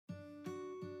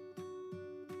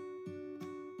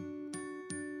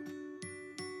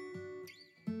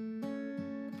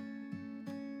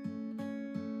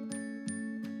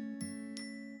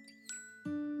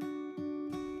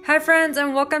Hi friends,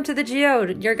 and welcome to The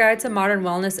Geode, your guide to modern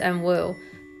wellness and woo.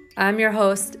 I'm your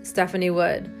host, Stephanie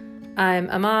Wood. I'm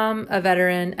a mom, a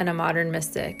veteran, and a modern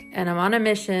mystic, and I'm on a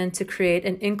mission to create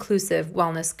an inclusive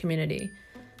wellness community.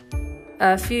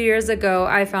 A few years ago,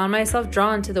 I found myself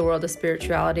drawn to the world of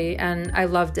spirituality, and I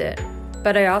loved it.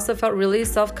 But I also felt really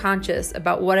self-conscious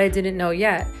about what I didn't know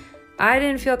yet. I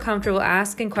didn't feel comfortable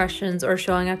asking questions or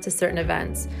showing up to certain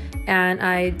events, and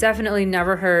I definitely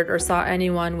never heard or saw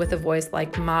anyone with a voice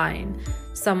like mine.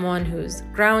 Someone who's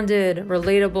grounded,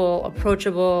 relatable,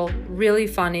 approachable, really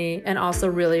funny, and also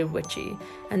really witchy.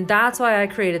 And that's why I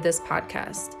created this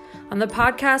podcast. On the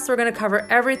podcast, we're going to cover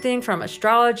everything from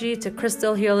astrology to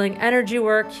crystal healing, energy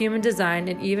work, human design,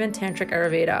 and even tantric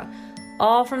Ayurveda,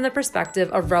 all from the perspective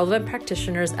of relevant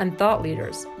practitioners and thought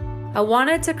leaders. I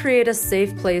wanted to create a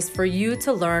safe place for you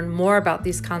to learn more about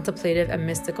these contemplative and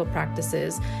mystical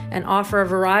practices and offer a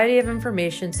variety of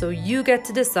information so you get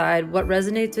to decide what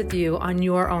resonates with you on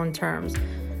your own terms.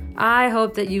 I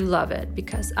hope that you love it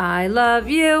because I love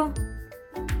you.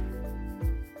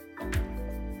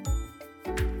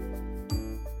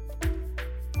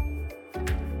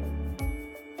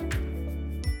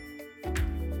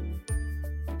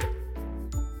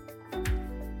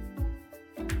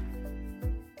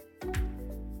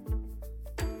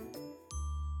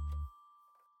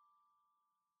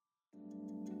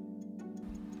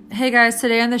 Hey guys,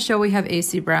 today on the show we have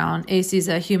Aycee Brown. Aycee's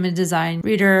a human design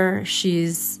reader.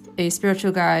 She's a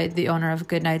spiritual guide, the owner of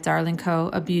Goodnight Darling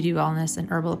Co., a beauty, wellness, and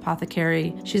herbal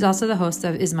apothecary. She's also the host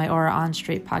of Is My Aura On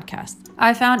Straight podcast.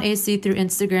 I found Aycee through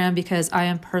Instagram because I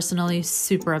am personally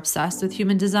super obsessed with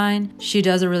human design. She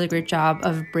does a really great job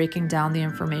of breaking down the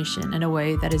information in a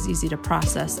way that is easy to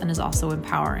process and is also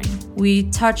empowering.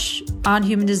 We touch on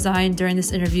human design during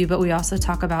this interview, but we also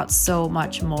talk about so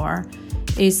much more.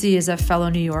 Aycee is a fellow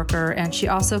New Yorker, and she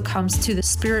also comes to the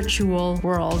spiritual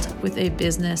world with a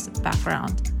business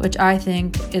background, which I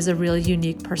think is a really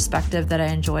unique perspective that I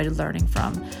enjoyed learning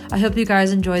from. I hope you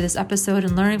guys enjoy this episode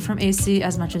and learning from Aycee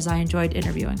as much as I enjoyed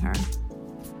interviewing her.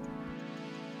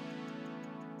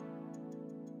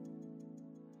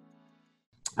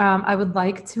 I would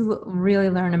like to really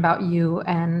learn about you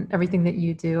and everything that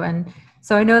you do. And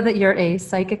so I know that you're a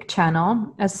psychic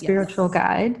channel, a spiritual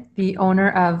guide, the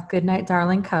owner of Goodnight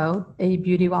Darling Co., a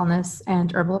beauty, wellness,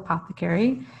 and herbal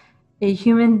apothecary, a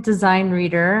human design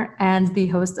reader, and the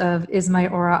host of Is My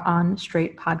Aura On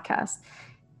Straight podcast.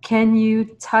 Can you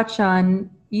touch on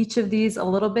each of these a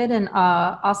little bit and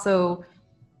also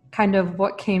kind of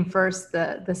what came first,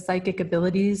 the psychic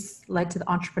abilities led to the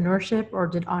entrepreneurship, or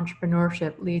did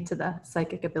entrepreneurship lead to the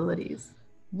psychic abilities?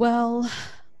 Well,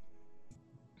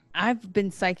 I've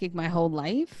been psychic my whole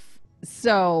life,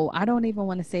 so I don't even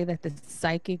want to say that the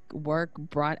psychic work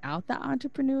brought out the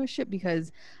entrepreneurship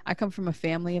because I come from a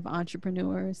family of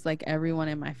entrepreneurs. Like everyone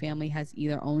in my family has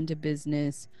either owned a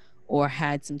business or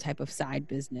had some type of side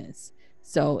business.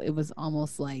 So it was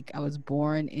almost like I was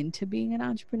born into being an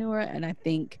entrepreneur, and I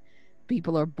think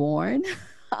people are born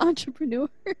entrepreneurs.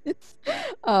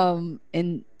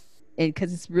 And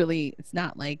because it's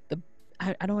not like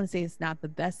I don't want to say it's not the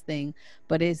best thing,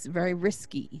 but it's very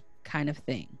risky kind of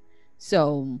thing.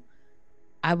 So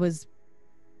I was,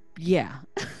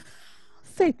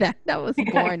 say that. I was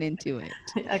born into it.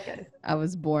 Okay. I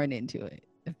was born into it,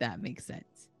 if that makes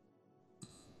sense.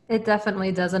 It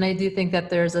definitely does. And I do think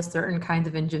that there's a certain kind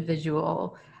of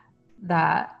individual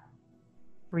that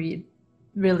really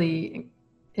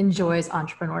enjoys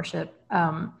entrepreneurship.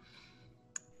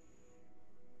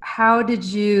 How did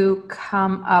you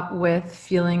come up with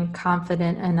feeling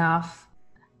confident enough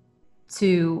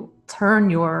to turn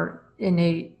your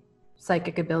innate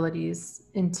psychic abilities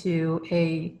into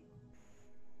a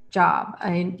job?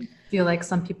 I feel like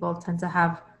some people tend to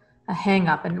have a hang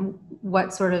up, and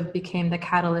what sort of became the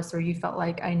catalyst where you felt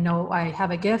like, I know I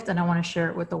have a gift and I want to share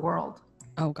it with the world?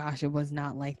 Oh gosh, it was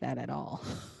not like that at all.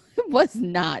 It was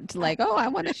not like, oh, I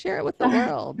want to share it with the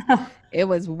world. It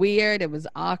was weird. It was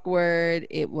awkward.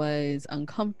 It was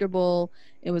uncomfortable.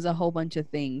 It was a whole bunch of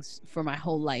things for my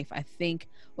whole life. I think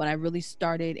when I really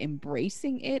started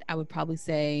embracing it, I would probably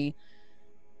say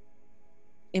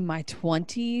in my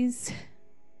 20s.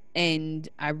 And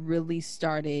I really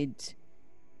started,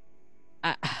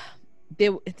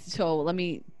 so let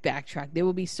me backtrack. There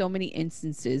will be so many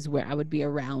instances where I would be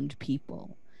around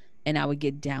people and I would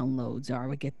get downloads or I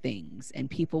would get things, and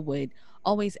people would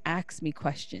always ask me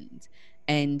questions.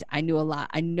 And I know a lot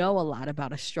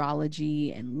about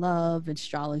astrology and love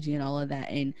astrology and all of that.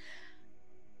 And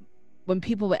when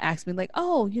people would ask me like,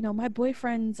 oh, my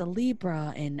boyfriend's a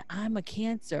Libra and I'm a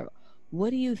Cancer,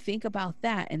 what do you think about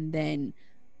that? And then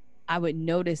I would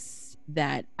notice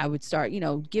that I would start,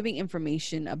 giving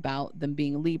information about them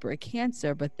being Libra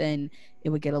Cancer, but then it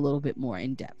would get a little bit more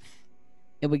in depth.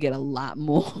 It would get a lot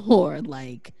more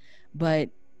like, but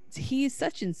he's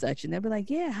such and such. And they'll be like,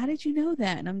 yeah, how did you know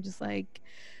that? And I'm just like,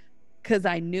 because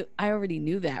I already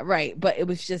knew that. Right. But it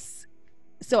was just,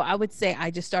 so I would say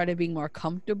I just started being more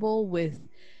comfortable with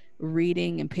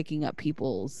reading and picking up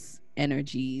people's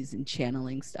energies and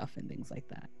channeling stuff and things like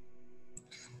that.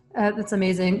 That's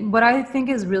amazing. What I think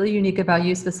is really unique about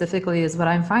you specifically is what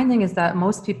I'm finding is that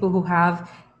most people who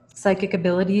have psychic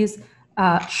abilities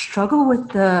struggle with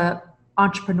the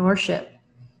entrepreneurship.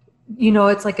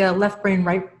 It's like a left brain,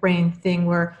 right brain thing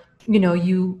where,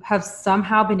 you have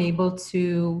somehow been able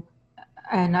to,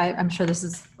 and I'm sure this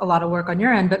is a lot of work on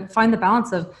your end, but find the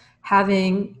balance of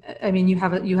having, you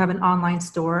have an online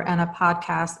store and a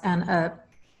podcast and a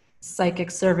psychic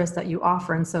service that you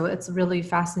offer. And so it's really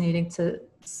fascinating to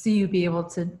see you be able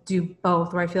to do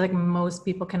both, where I feel like most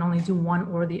people can only do one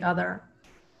or the other.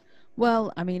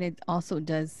 Well, I mean, it also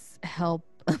does help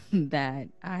that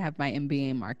I have my MBA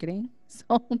in marketing.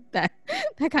 So that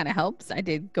kind of helps. I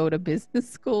did go to business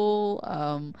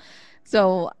school.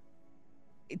 So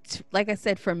it's like I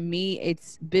said, for me,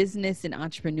 it's business and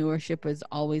entrepreneurship has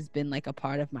always been like a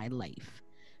part of my life.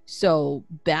 So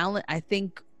I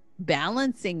think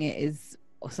balancing it is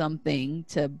something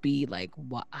to be like,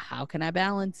 how can I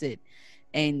balance it?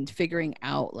 And figuring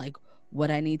out like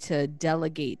what I need to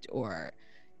delegate or,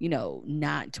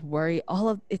 not to worry.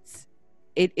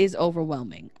 It is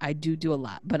overwhelming. I do a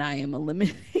lot, but I am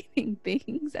eliminating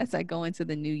things as I go into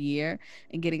the new year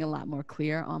and getting a lot more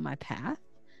clear on my path,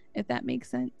 if that makes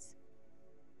sense.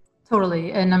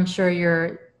 Totally. And I'm sure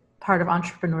your part of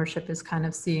entrepreneurship is kind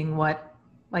of seeing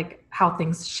how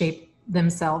things shape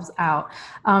themselves out.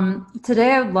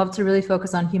 Today, I would love to really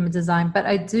focus on human design, but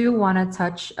I do want to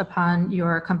touch upon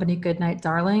your company, Goodnight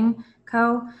Darling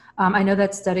Co. I know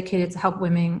that's dedicated to help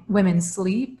women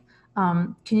sleep.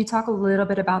 Can you talk a little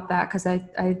bit about that? Because a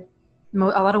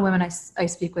lot of women I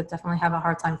speak with definitely have a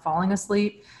hard time falling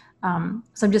asleep. So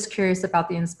I'm just curious about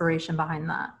the inspiration behind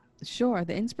that. Sure.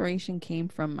 The inspiration came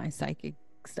from my psychic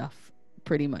stuff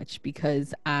pretty much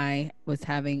because I was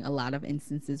having a lot of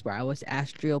instances where I was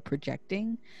astral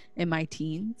projecting in my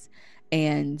teens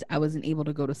and I wasn't able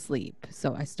to go to sleep.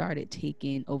 So I started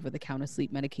taking over the counter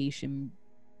sleep medication,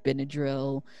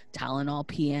 Benadryl, Tylenol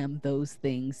PM, those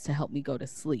things to help me go to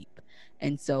sleep.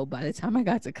 And so by the time I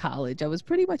got to college, I was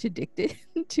pretty much addicted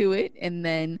to it. And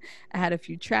then I had a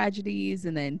few tragedies.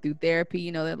 And then through therapy,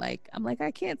 they're like, I'm like,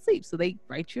 I can't sleep. So they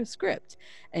write you a script.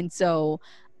 And so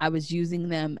I was using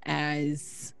them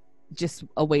as just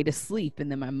a way to sleep.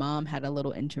 And then my mom had a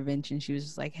little intervention. She was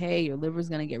just like, hey, your liver's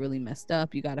going to get really messed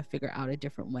up. You got to figure out a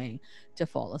different way to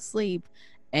fall asleep.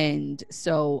 And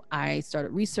so I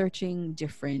started researching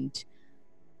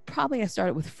I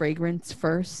started with fragrance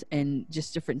first and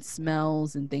just different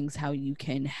smells and things, how you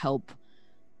can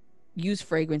use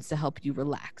fragrance to help you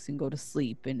relax and go to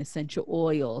sleep, and essential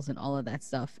oils and all of that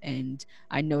stuff. And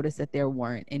I noticed that there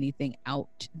weren't anything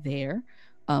out there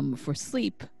for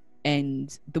sleep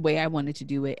and the way I wanted to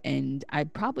do it. And I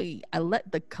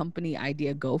let the company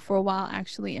idea go for a while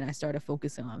actually. And I started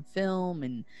focusing on film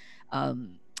and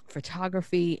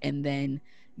photography. And then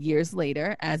years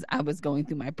later, as I was going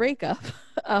through my breakup,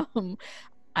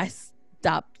 I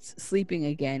stopped sleeping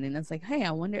again. And it's like, hey,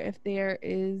 I wonder if there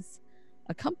is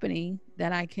a company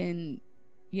that I can,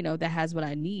 that has what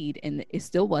I need. And it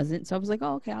still wasn't. So I was like,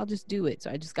 oh, okay, I'll just do it.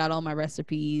 So I just got all my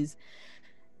recipes,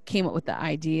 came up with the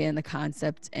idea and the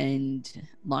concept, and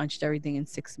launched everything in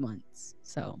 6 months.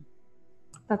 So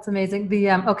that's amazing.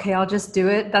 Okay, I'll just do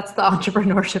it. That's the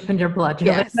entrepreneurship in your blood.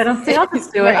 You're yes. like, I don't see, I'll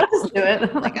just do it. I'll just do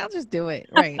it. Like, I'll just do it.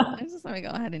 Right. I just let me go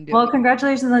ahead and do Well, it.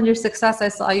 congratulations on your success. I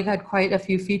saw you've had quite a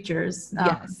few features.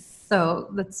 Yes. So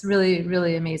that's really,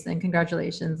 really amazing.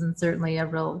 Congratulations. And certainly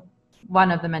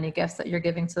one of the many gifts that you're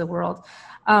giving to the world.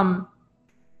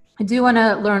 I do want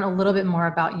to learn a little bit more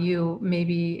about you.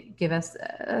 Maybe give us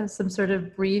some sort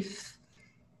of brief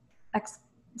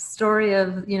story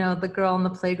of, the girl in the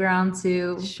playground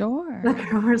to Sure. the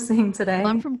girl we're seeing today.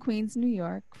 I'm from Queens, New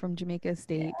York, from Jamaica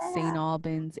Estates, St.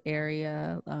 Albans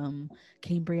area,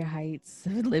 Cambria Heights.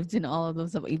 I lived in all of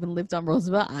those. I've even lived on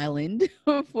Roosevelt Island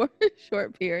for a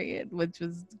short period, which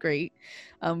was great.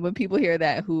 When people hear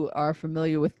that who are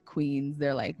familiar with Queens,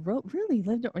 they're like, really?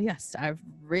 Yes, I've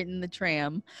ridden the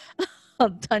tram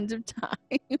tons of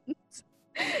times.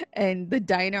 And the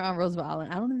diner on Roosevelt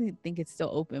Island, I don't even think it's still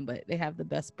open, but they have the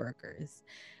best burgers.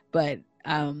 But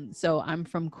so I'm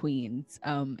from Queens,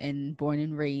 and born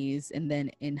and raised. And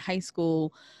then in high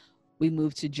school, we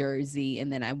moved to Jersey,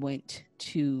 and then I went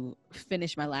to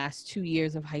finish my last 2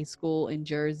 years of high school in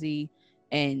Jersey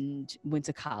and went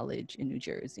to college in New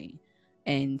Jersey.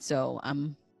 And so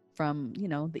I'm from,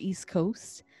 the East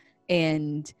Coast.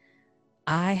 And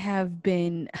I have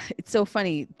been, it's so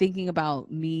funny thinking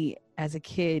about me as a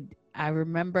kid. I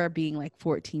remember being like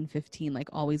 14, 15, like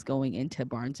always going into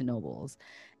Barnes and Nobles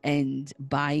and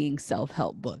buying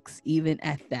self-help books, even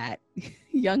at that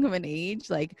young of an age,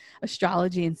 like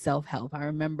astrology and self-help. I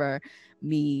remember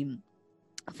me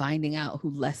finding out who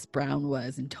Les Brown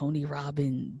was and Tony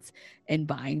Robbins and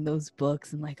buying those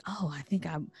books and like, oh, I think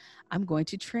I'm going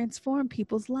to transform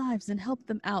people's lives and help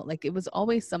them out. Like it was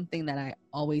always something that I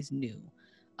always knew.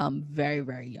 Very,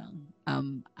 very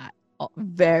young.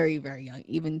 Very, very young.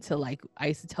 Even to like, I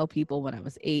used to tell people when I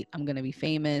was 8, I'm going to be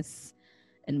famous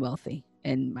and wealthy.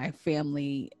 And my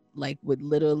family like would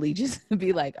literally just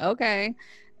be like, okay.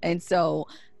 And so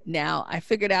now I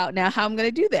figured out now how I'm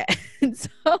going to do that. And so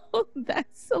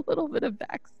that's a little bit of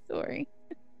backstory.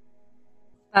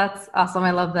 That's awesome.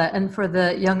 I love that. And for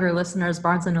the younger listeners,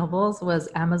 Barnes and Nobles was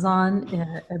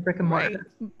Amazon, a brick and mortar.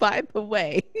 Right. By the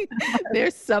way,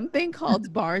 there's something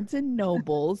called Barnes and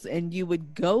Nobles, and you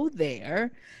would go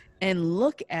there and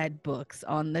look at books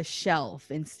on the shelf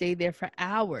and stay there for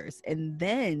hours. And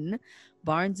then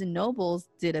Barnes and Nobles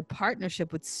did a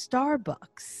partnership with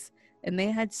Starbucks, and they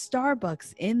had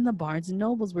Starbucks in the Barnes and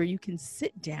Nobles where you can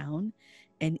sit down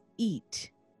and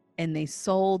eat. And they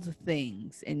sold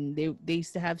things, and they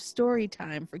used to have story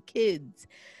time for kids.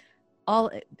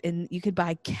 And you could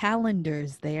buy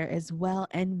calendars there as well,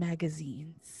 and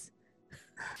magazines.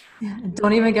 Yeah,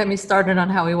 don't even get me started on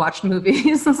how we watched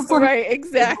movies. Right,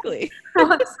 exactly.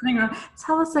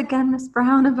 Tell us again, Miss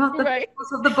Brown, about the Right.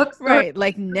 of the bookstore. Right,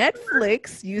 like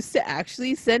Netflix used to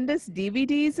actually send us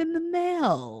DVDs in the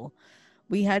mail.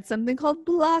 We had something called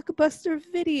Blockbuster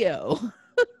Video.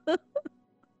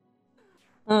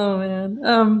 Oh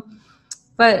man.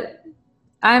 But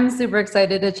I'm super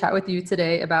excited to chat with you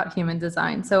today about human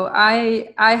design. So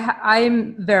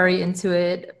I'm very into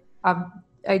it.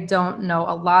 I don't know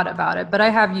a lot about it, but I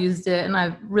have used it and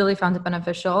I've really found it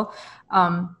beneficial.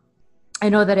 I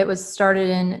know that it was started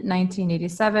in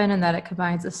 1987 and that it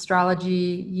combines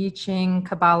astrology, I Ching,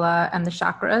 Kabbalah, and the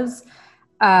chakras.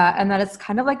 And that it's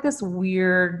kind of like this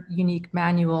weird, unique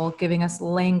manual giving us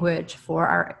language for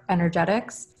our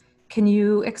energetics. Can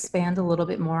you expand a little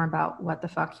bit more about what the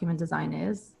fuck human design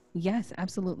is? Yes,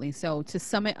 absolutely. So to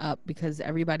sum it up, because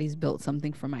everybody's built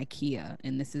something from IKEA,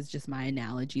 and this is just my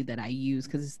analogy that I use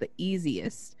because it's the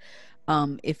easiest.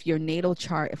 If your natal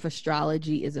chart, if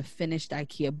astrology is a finished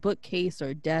IKEA bookcase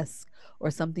or desk or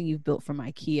something you've built from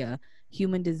IKEA,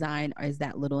 human design is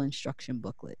that little instruction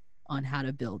booklet on how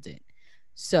to build it.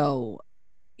 So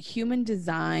human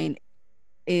design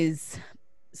is,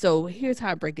 so here's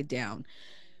how I break it down.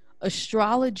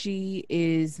 Astrology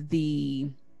is the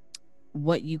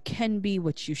what you can be,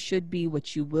 what you should be,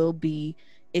 what you will be.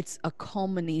 It's a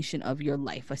culmination of your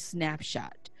life, a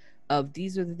snapshot of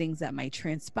these are the things that might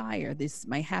transpire. This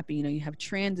might happen. You have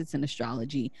transits in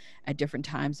astrology at different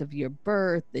times of your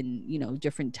birth and,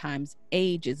 different times,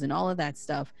 ages, and all of that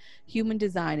stuff. Human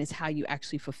design is how you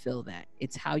actually fulfill that.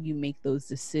 It's how you make those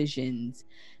decisions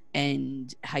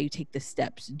and how you take the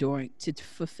steps to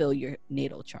fulfill your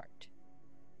natal chart.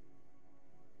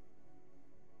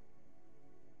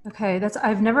 Okay,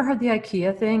 I've never heard the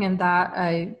IKEA thing, and that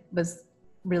I was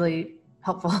really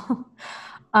helpful.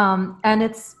 And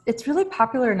it's really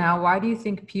popular now. Why do you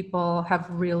think people have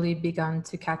really begun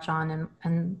to catch on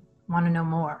and want to know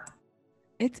more?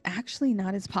 It's actually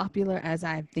not as popular as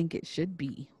I think it should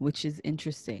be, which is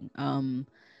interesting.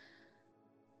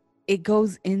 It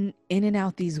goes in and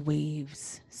out these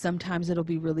waves. Sometimes it'll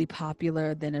be really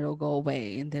popular, then it'll go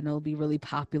away, and then it'll be really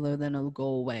popular, then it'll go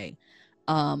away.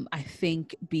 I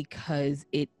think because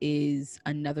it is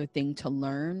another thing to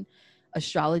learn.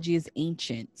 Astrology is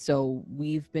ancient, so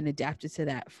we've been adapted to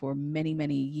that for many,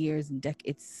 many years and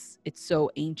it's so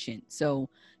ancient. So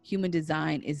human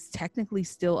design is technically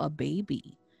still a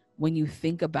baby when you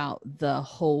think about the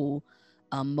whole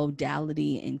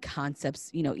modality and concepts.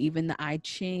 Even the I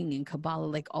Ching and Kabbalah,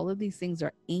 like all of these things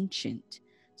are ancient.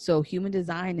 So human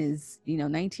design is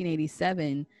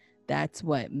 1987. That's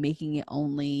what, making it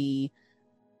only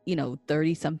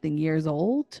 30 something years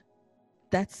old.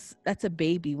 That's a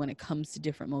baby when it comes to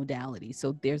different modalities.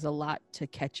 So there's a lot to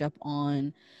catch up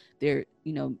on. There,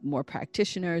 more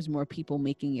practitioners, more people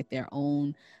making it their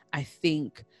own. I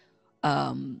think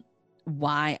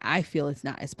why I feel it's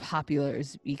not as popular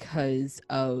is because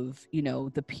of,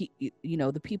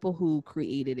 the people who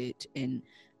created it, and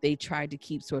they tried to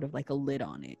keep sort of like a lid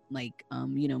on it, like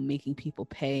making people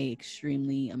pay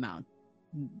extremely amount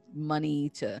money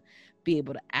to be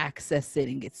able to access it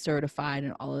and get certified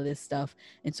and all of this stuff.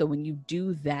 And so when you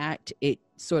do that, it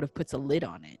sort of puts a lid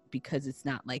on it because it's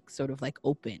not like sort of like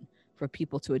open for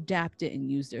people to adapt it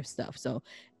and use their stuff. So,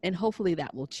 and hopefully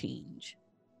that will change.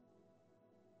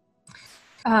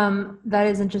 That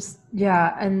isn't just,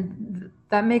 yeah, and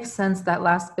that makes sense, that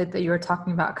last bit that you were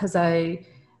talking about, because I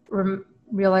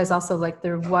realized also like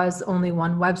there was only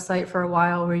one website for a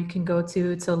while where you can go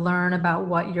to learn about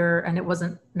what you're, and it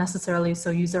wasn't necessarily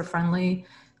so user friendly.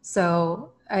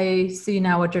 So I see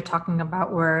now what you're talking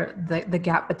about, where the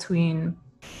gap between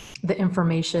the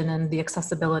information and the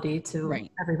accessibility to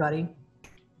Right. everybody.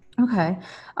 Okay.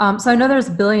 So I know there's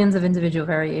billions of individual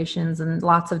variations and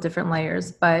lots of different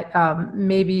layers, but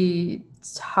maybe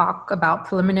talk about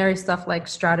preliminary stuff like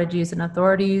strategies and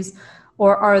authorities,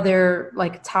 or are there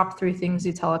like top three things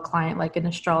you tell a client? Like in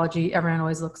astrology, everyone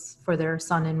always looks for their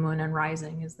sun and moon and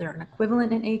rising. Is there an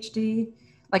equivalent in HD?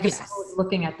 Like if someone was Yes.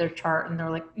 looking at their chart and they're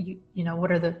like,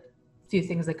 what are the few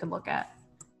things they could look at?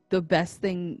 The best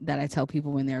thing that I tell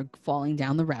people when they're falling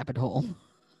down the rabbit hole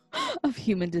of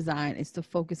human design is to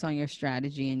focus on your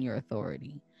strategy and your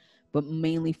authority, but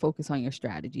mainly focus on your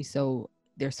strategy. So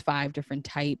there's 5 different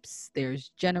types.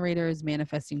 There's generators,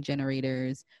 manifesting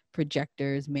generators,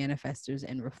 projectors, manifestors,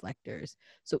 and reflectors.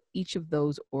 So each of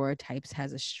those aura types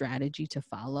has a strategy to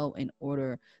follow in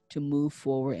order to move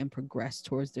forward and progress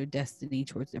towards their destiny,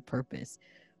 towards their purpose.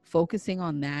 Focusing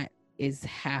on that is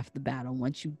half the battle.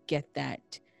 Once you get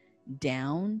that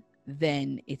down,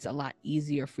 then it's a lot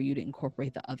easier for you to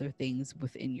incorporate the other things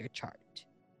within your chart.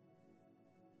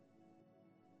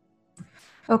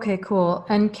 Okay, cool.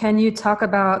 And can you talk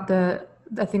about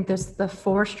I think there's the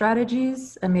 4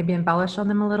 strategies and maybe embellish on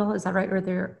them a little. Is that right? Or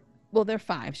there Well, there are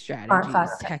 5 are 5. strategies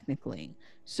Okay. technically.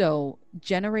 So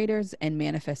generators and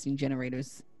manifesting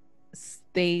generators,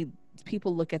 they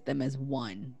people look at them as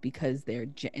one because they're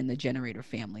in the generator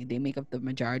family. They make up the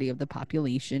majority of the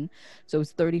population. So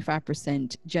it's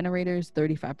 35% generators,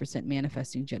 35%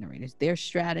 manifesting generators. Their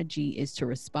strategy is to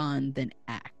respond, then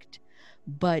act.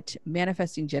 But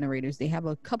manifesting generators, they have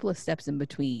a couple of steps in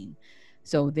between.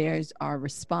 So there's our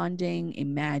responding,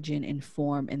 imagine,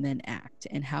 inform, and then act.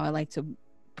 And how I like to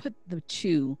put the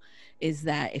two is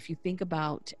that if you think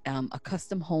about a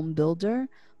custom home builder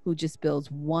who just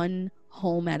builds one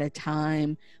home at a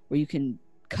time where you can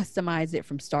customize it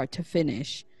from start to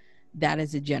finish, that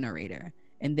is a generator.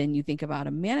 And then you think about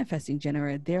a manifesting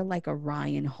generator, they're like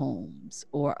Orion Homes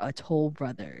or a Toll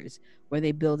Brothers, where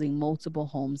they're building multiple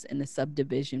homes in a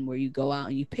subdivision where you go out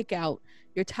and you pick out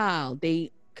your tile.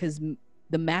 Because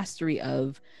the mastery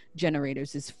of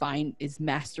generators is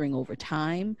mastering over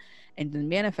time, and the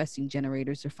manifesting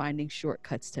generators are finding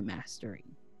shortcuts to mastery.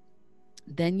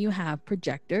 Then you have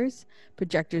projectors.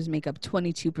 Projectors make up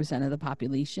 22% of the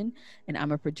population, and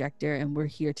I'm a projector, and we're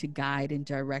here to guide and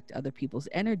direct other people's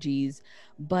energies,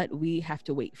 but we have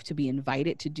to wait to be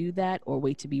invited to do that or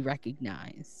wait to be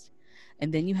recognized.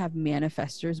 And then you have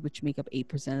manifestors, which make up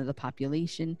 8% of the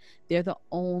population. They're the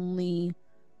only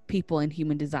people in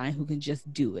human design who can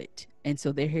just do it. And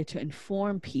so they're here to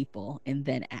inform people and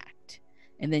then act.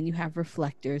 And then you have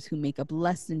reflectors who make up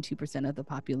less than 2% of the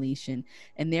population,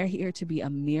 and they're here to be a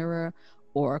mirror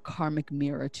or a karmic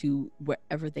mirror to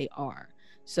wherever they are.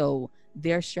 So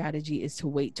their strategy is to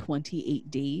wait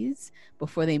 28 days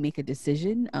before they make a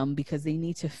decision, because they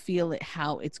need to feel it,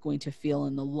 how it's going to feel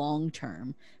in the long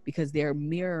term, because they're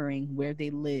mirroring where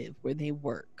they live, where they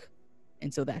work.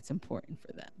 And so that's important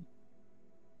for them.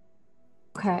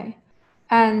 Okay.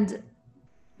 And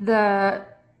the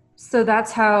so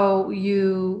that's how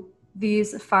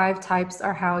these 5 types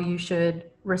are how you should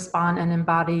respond and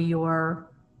embody your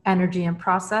energy and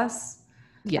process.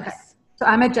 Okay. Yes. So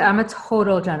I'm a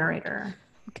total generator.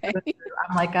 Okay.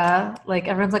 I'm like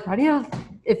everyone's like, why do you have,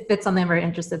 if it's something I'm very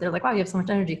interested, they're like, wow, you have so much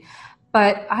energy.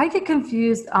 But I get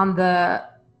confused on am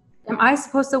I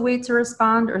supposed to wait to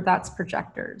respond, or that's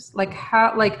projectors? Like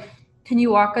can you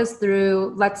walk us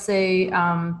through, let's say,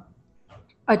 a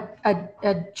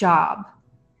job.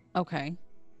 Okay.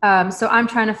 So I'm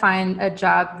trying to find a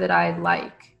job that I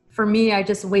like. For me, I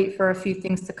just wait for a few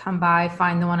things to come by,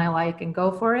 find the one I like, and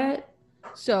go for it.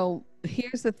 So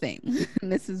here's the thing, and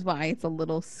this is why it's a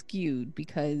little skewed,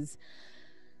 because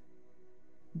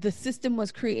the system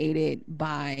was created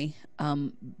by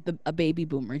a baby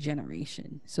boomer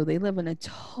generation. So they live in a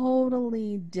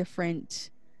totally different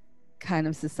kind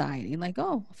of society. Like,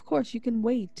 oh, of course, you can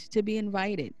wait to be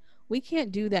invited. We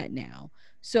can't do that now.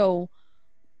 So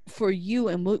for you,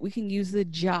 and we can use the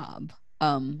job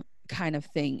kind of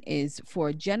thing, is for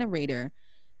a generator,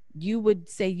 you would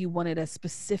say you wanted a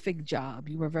specific job.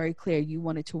 You were very clear you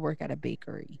wanted to work at a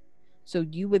bakery. So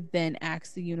you would then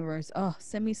ask the universe, oh,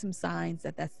 send me some signs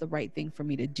that that's the right thing for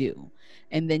me to do.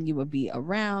 And then you would be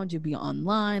around, you'd be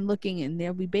online looking, and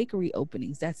there'll be bakery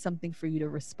openings. That's something for you to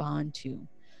respond to.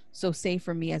 So, say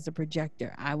for me as a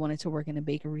projector, I wanted to work in a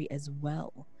bakery as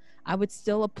well. I would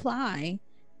still apply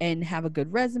and have a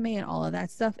good resume and all of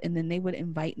that stuff. And then they would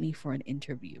invite me for an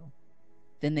interview.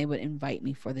 Then they would invite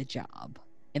me for the job.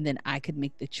 And then I could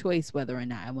make the choice whether or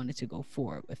not I wanted to go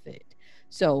forward with it.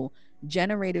 So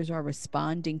generators are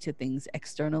responding to things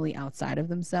externally outside of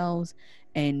themselves,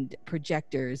 and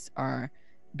projectors are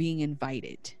being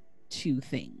invited to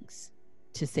things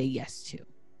to say yes to.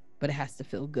 But it has to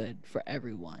feel good for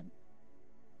everyone.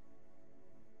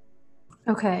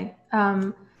 Okay.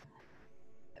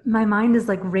 My mind is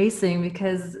like racing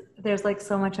because there's like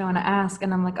so much I want to ask,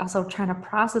 and I'm like also trying to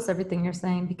process everything you're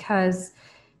saying, because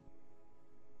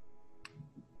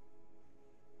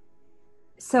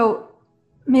so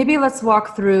maybe let's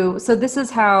walk through. So this is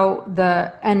how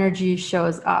the energy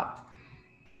shows up.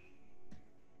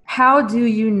 How do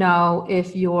you know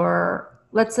if you're,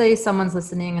 let's say someone's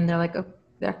listening and they're like,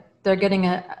 they're getting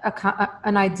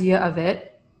an idea of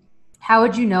it. How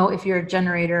would you know if you're a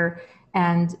generator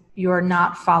and you're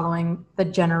not following the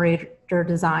generator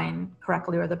design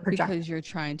correctly, or the projector? Because you're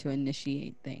trying to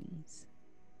initiate things.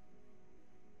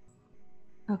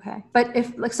 Okay. But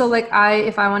if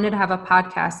I wanted to have a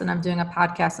podcast and I'm doing a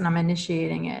podcast and I'm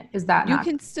initiating it, is that You not?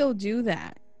 can still do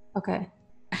that. Okay.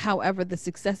 However, the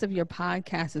success of your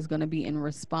podcast is going to be in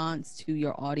response to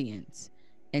your audience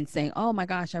and saying, oh my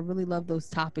gosh, I really love those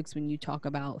topics when you talk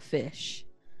about fish.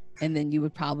 And then you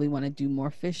would probably want to do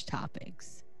more fish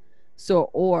topics. So,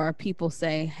 or people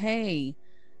say, hey,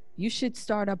 you should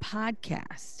start a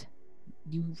podcast.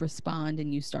 You respond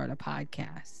and you start a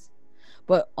podcast.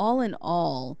 But all in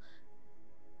all,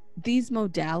 these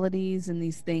modalities and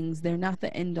these things, they're not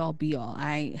the end all be all.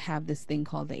 I have this thing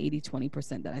called the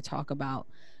 80-20% that I talk about.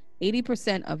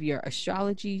 80% of your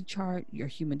astrology chart, your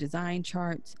human design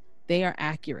charts, they are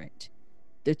accurate.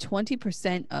 The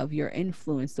 20% of your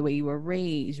influence, the way you were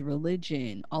raised,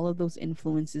 religion, all of those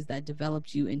influences that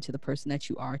developed you into the person that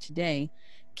you are today,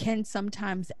 can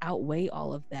sometimes outweigh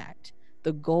all of that.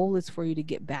 The goal is for you to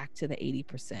get back to the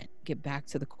 80%, get back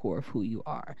to the core of who you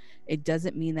are. It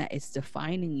doesn't mean that it's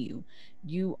defining you.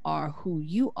 You are who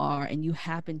you are, and you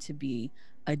happen to be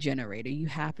a generator. You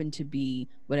happen to be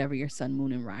whatever your sun,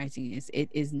 moon, and rising is. It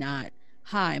is not,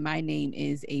 hi, my name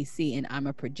is Aycee and I'm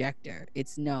a projector.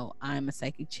 It's no, I'm a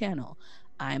psychic channel.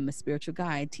 I'm a spiritual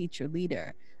guide, teacher,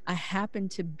 leader. I happen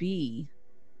to be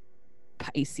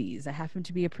Pisces. I happen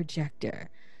to be a projector.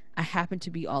 I happen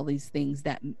to be all these things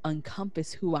that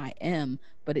encompass who I am,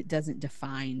 but it doesn't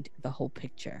define the whole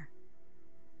picture.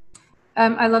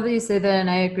 I love that you say that, and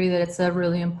I agree that it's a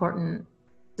really important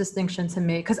distinction to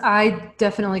make, because I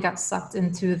definitely got sucked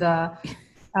into the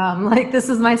like, this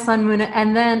is my sun, moon,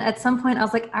 and then at some point I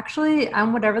was like, actually,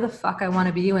 I'm whatever the fuck I want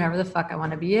to be, whenever the fuck I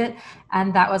want to be it,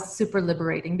 and that was super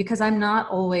liberating, because I'm not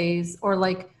always, or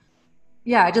like,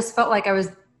 yeah, I just felt like I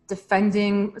was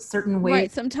defending certain ways.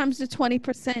 Right. Sometimes the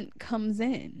 20% comes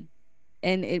in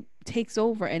and it takes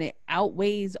over and it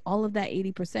outweighs all of that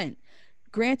 80%.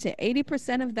 Granted,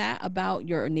 80% of that about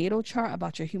your natal chart,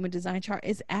 about your human design chart,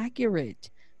 is accurate.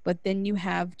 But then you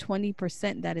have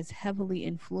 20% that is heavily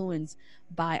influenced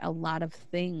by a lot of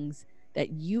things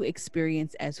that you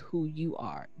experience as who you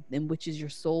are, and which is your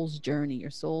soul's journey, your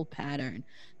soul pattern,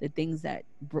 the things that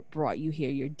brought you here,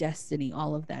 your destiny,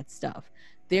 all of that stuff.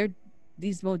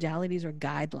 These modalities are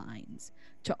guidelines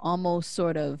to almost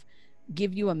sort of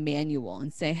give you a manual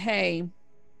and say, hey,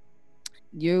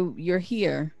 you're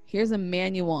here. Here's a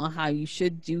manual on how you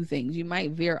should do things. You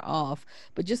might veer off,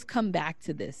 but just come back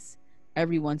to this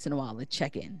every once in a while to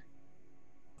check in.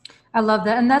 I love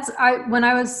that. And when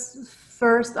I was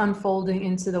first unfolding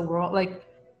into the world, like,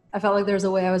 I felt like there's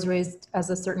a way I was raised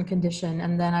as a certain condition,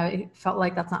 and then I felt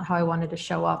like that's not how I wanted to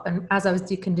show up. And as I was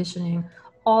deconditioning,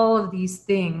 all of these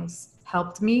things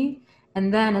helped me.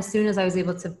 And then as soon as I was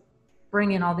able to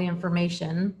bring in all the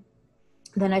information,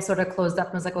 then I sort of closed up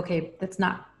and was like, okay, that's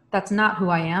not who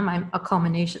I am. I'm a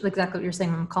culmination, exactly what you're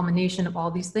saying. I'm a culmination of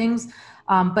all these things.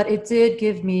 But it did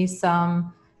give me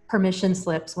some permission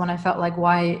slips when I felt like,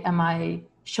 why am I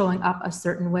showing up a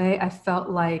certain way? I felt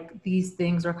like these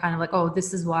things were kind of like, oh,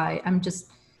 this is why I'm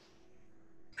just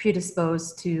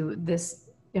predisposed to this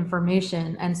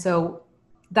information. And so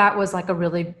that was like a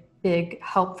really big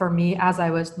help for me as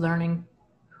I was learning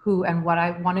who and what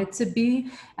I wanted to be.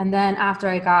 And then after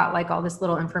I got like all this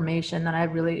little information,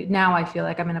 then now I feel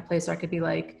like I'm in a place where I could be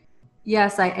like,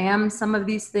 yes, I am some of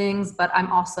these things, but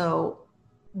I'm also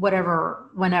whatever,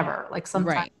 whenever, like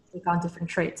sometimes Right. I take on different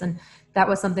traits. And that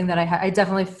was something that I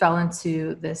definitely fell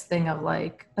into this thing of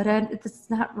like, but it's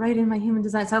not right in my human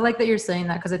design. So I like that you're saying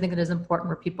that, because I think it is important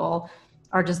where people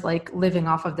are just like living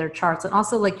off of their charts, and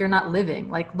also like you're not living,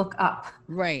 like look up,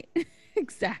 Right.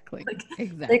 Exactly. like take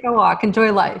a Exactly. walk,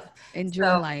 enjoy life. Enjoy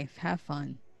So life. Have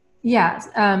fun.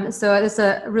 yeah, so it's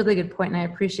a really good point, and I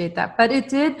appreciate that. But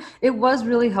it was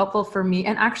really helpful for me.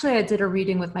 And actually, I did a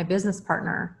reading with my business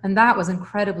partner, and that was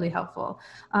incredibly helpful.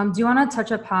 Do you want to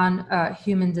touch upon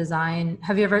human design?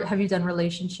 Have you done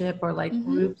relationship or like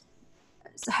Mm-hmm. groups?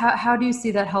 So how do you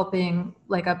see that helping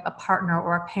like a partner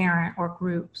or a parent or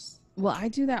groups? Well, I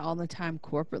do that all the time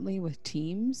corporately with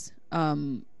teams.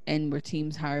 And where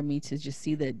teams hire me to just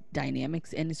see the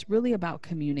dynamics. And it's really about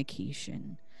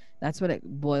communication. That's what it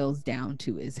boils down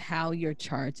to, is how your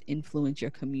charts influence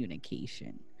your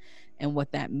communication and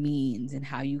what that means, and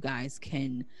how you guys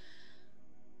can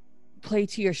play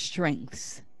to your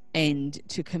strengths and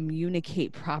to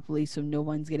communicate properly, so no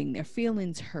one's getting their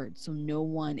feelings hurt, so no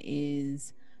one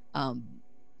is um,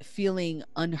 feeling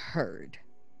unheard.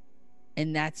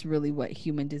 And that's really what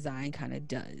human design kind of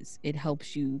does. It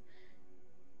helps you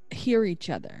hear each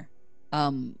other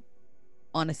um,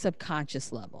 on a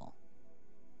subconscious level.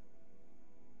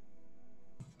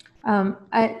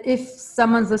 If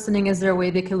someone's listening, is there a way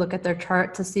they could look at their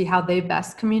chart to see how they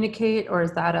best communicate, or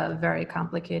is that a very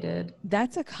complicated?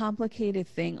 That's a complicated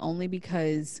thing, only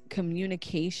because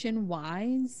communication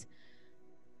wise,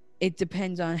 it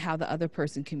depends on how the other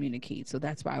person communicates. So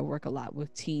that's why I work a lot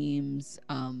with teams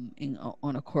on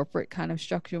a corporate kind of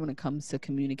structure when it comes to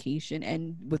communication,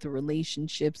 and with the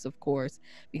relationships, of course,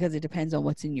 because it depends on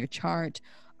what's in your chart,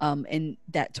 and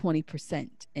that 20%.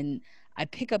 And I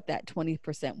pick up that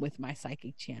 20% with my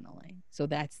psychic channeling. So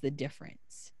that's the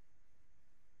difference.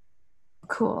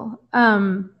 Cool.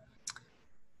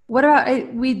 What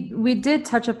about we did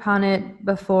touch upon it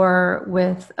before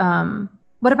with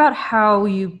what about how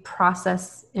you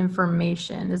process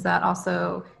information? Is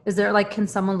there like, can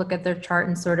someone look at their chart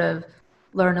and sort of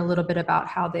learn a little bit about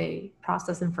how they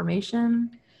process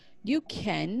information? You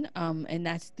can, and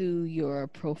that's through your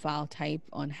profile type,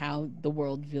 on how the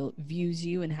world views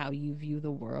you and how you view the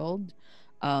world,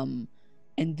 um,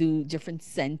 and do different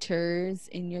centers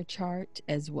in your chart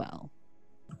as well.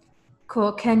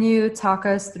 Cool. Can you talk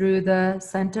us through the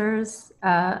centers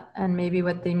and maybe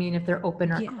what they mean if they're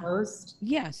open or Yeah. closed?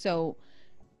 Yeah. So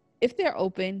if they're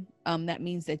open, that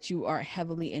means that you are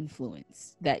heavily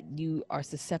influenced, that you are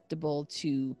susceptible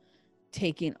to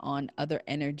taking on other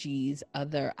energies,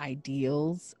 other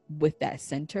ideals with that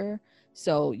center.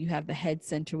 So you have the head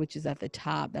center, which is at the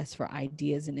top. That's for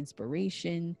ideas and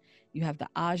inspiration. You have the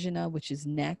ajna, which is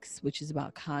next, which is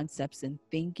about concepts and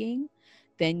thinking.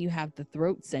 Then you have the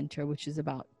throat center, which is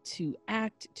about to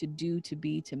act, to do, to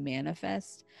be, to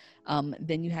manifest.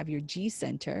 Then you have your G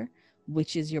center,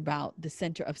 which is about the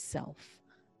center of self,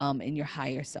 and your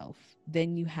higher self.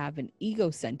 Then you have an ego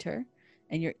center,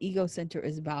 and your ego center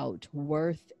is about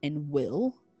worth and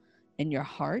will and your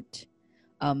heart.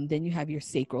 Then you have your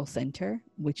sacral center,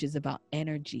 which is about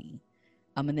energy.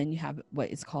 And then you have what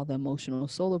is called the emotional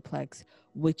solar plex,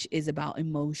 which is about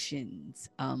emotions,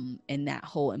 and that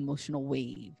whole emotional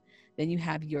wave. Then you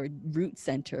have your root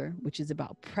center, which is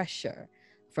about pressure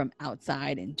from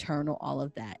outside, internal, all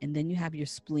of that. And then you have your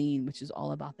spleen, which is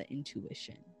all about the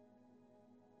intuition.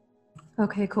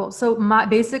 Okay, cool. So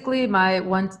basically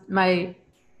my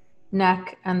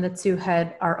neck and the two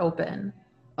head are open.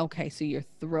 Okay, so your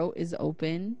throat is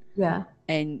open, Yeah.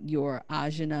 and your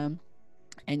ajna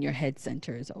and your head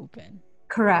center is open.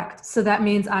 Correct. So that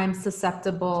means I'm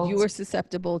susceptible You to, are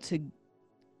susceptible to,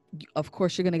 of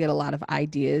course, you're going to get a lot of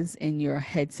ideas in your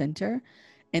head center.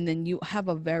 And then you have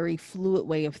a very fluid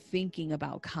way of thinking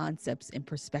about concepts and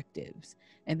perspectives.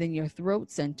 And then your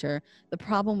throat center, the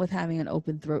problem with having an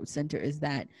open throat center is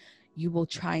that you will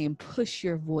try and push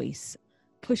your voice,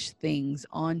 push things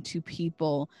onto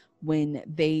people when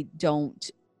they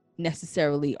don't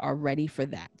necessarily are ready for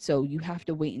that. So you have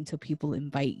to wait until people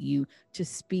invite you to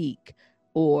speak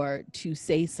or to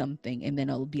say something, and then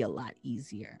it'll be a lot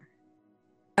easier.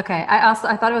 okay. I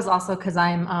thought it was also because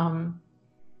I'm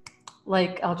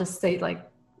like, I'll just say like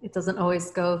it doesn't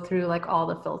always go through like all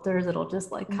the filters. It'll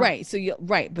just like come. Right. So you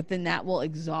right, but then that will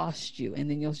exhaust you, and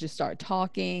then you'll just start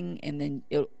talking, and then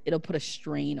it'll put a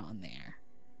strain on there.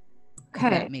 If Okay.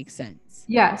 that makes sense.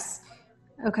 Yes.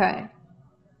 Okay.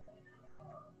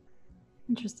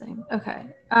 Interesting. Okay.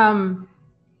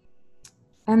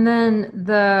 And then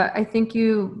I think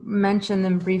you mentioned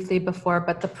them briefly before,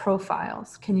 but the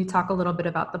profiles. Can you talk a little bit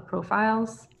about the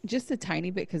profiles? Just a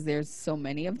tiny bit because there's so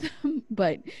many of them,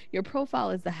 but your profile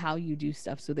is the how you do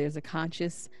stuff. So there's a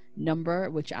conscious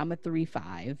number, which I'm a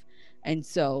 3-5. And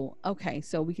so, okay,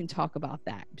 so we can talk about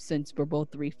that since we're both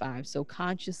 3-5. So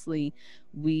consciously,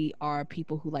 we are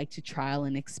people who like to trial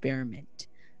and experiment.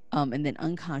 And then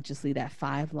unconsciously, that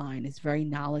 5 line is very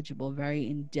knowledgeable, very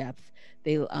in depth.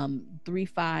 They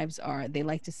 3-5s are, they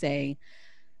like to say,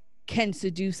 can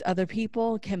seduce other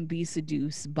people, can be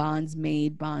seduced, bonds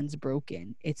made, bonds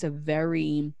broken. It's a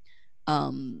very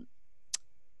um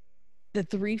the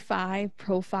 3-5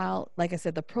 profile, like I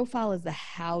said, the profile is the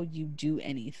how you do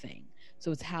anything.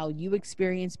 So it's how you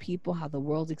experience people, how the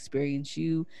world experience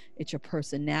you. It's your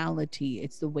personality.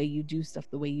 It's the way you do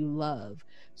stuff, the way you love.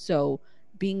 So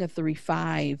being a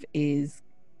 3-5 is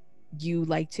you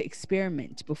like to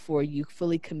experiment before you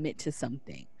fully commit to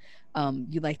something.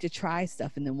 You like to try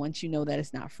stuff, and then once you know that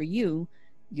it's not for you,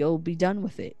 you'll be done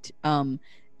with it.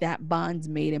 That bonds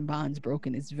made and bonds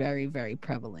broken is very, very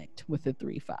prevalent with the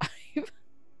 3-5.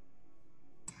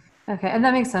 Okay, and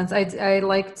that makes sense. I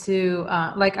like to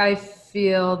like I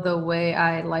feel the way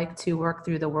I like to work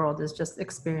through the world is just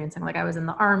experiencing. Like I was in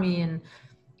the army, and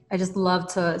I just love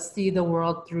to see the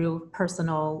world through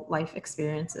personal life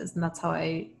experiences, and that's how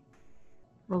I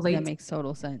That relate. makes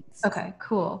total sense. Okay,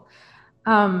 cool.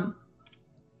 Um,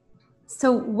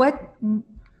 so what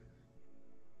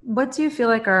do you feel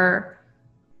like are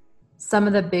some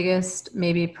of the biggest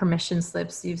maybe permission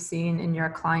slips you've seen in your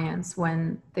clients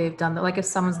when they've done that? Like if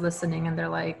someone's listening and they're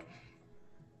like,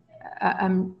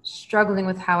 I'm struggling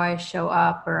with how I show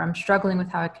up, or I'm struggling with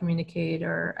how I communicate,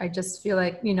 or I just feel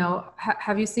like,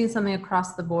 have you seen something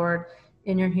across the board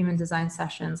in your human design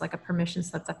sessions, like a permission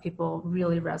slip that people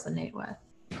really resonate with?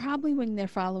 Probably when they're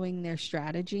following their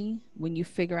strategy, when you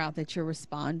figure out that you're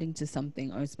responding to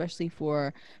something, or especially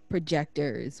for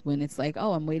projectors, when it's like,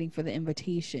 oh, I'm waiting for the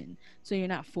invitation. So you're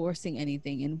not forcing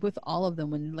anything. And with all of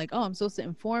them, when like, oh, I'm supposed to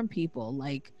inform people,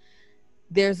 like,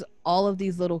 there's all of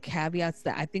these little caveats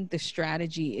that I think the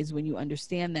strategy is when you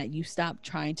understand that you stop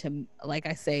trying to, like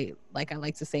I say, like I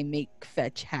like to say, make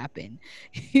fetch happen.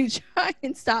 You try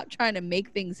and stop trying to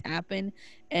make things happen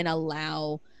and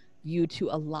allow you to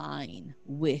align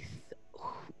with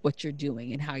what you're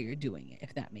doing and how you're doing it,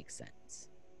 if that makes sense.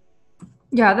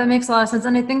 Yeah, that makes a lot of sense.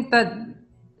 And I think that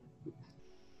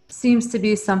seems to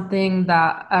be something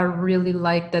that I really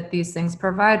like that these things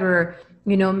provide, where,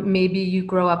 maybe you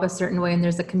grow up a certain way and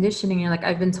there's a conditioning. You're like,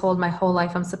 I've been told my whole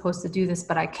life I'm supposed to do this,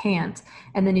 but I can't.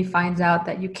 And then you find out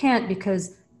that you can't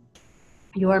because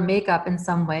your makeup in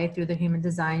some way through the human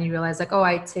design, you realize like, oh,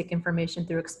 I take information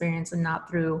through experience and not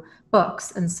through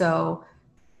books. And so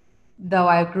though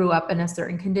I grew up in a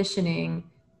certain conditioning,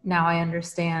 now I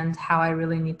understand how I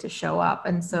really need to show up.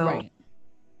 And so, Right.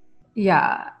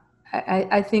 yeah,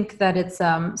 I think that it's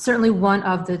certainly one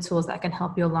of the tools that can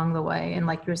help you along the way. And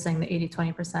like you're saying, the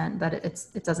 80-20%, that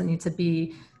it doesn't need to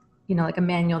be, like a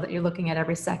manual that you're looking at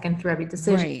every second through every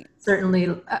decision. Right. Certainly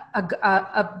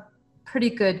a pretty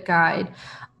good guide.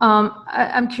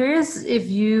 I'm curious if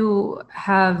you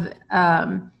have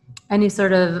any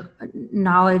sort of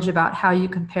knowledge about how you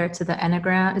compare to the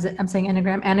Enneagram. I'm saying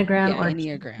Anagram, Yeah, or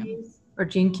Enneagram.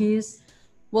 Gene Keys?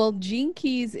 Well, Gene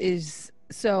Keys is,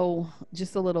 so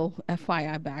just a little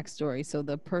FYI backstory. So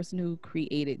the person who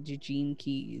created Gene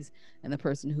Keys and the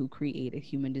person who created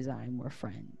Human Design were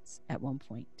friends at one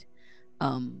point.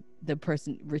 The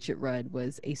person, Richard Rudd,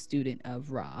 was a student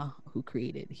of Ra, who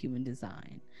created Human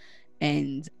Design.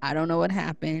 And I don't know what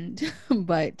happened,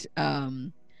 but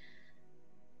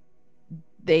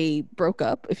they broke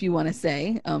up, if you want to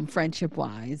say, friendship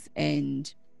wise.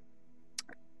 And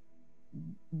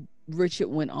Richard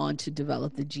went on to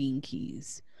develop the Gene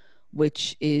Keys,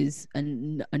 which is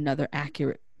another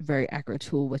accurate, very accurate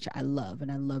tool, which I love.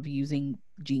 And I love using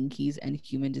Gene Keys and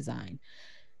Human Design.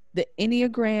 The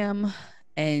Enneagram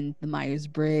and the Myers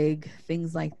Briggs,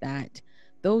 things like that,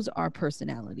 those are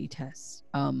personality tests.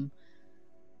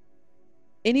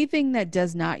 Anything that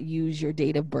does not use your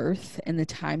date of birth and the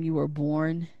time you were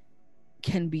born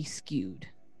can be skewed.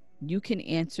 You can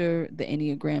answer the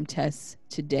Enneagram tests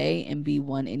today and be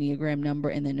one Enneagram number,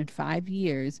 and then in 5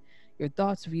 years, your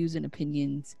thoughts, views, and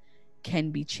opinions can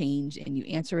be changed, and you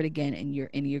answer it again, and your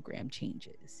Enneagram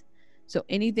changes. So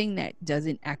anything that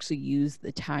doesn't actually use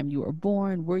the time you were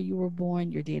born, where you were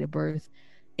born, your date of birth,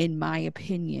 in my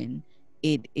opinion,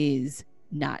 it is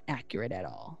not accurate at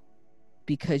all,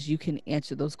 because you can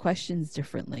answer those questions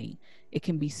differently. It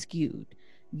can be skewed.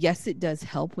 Yes, it does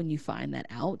help when you find that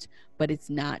out, but it's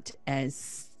not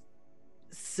as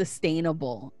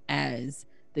sustainable as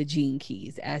the gene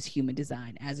keys as human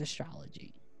design, as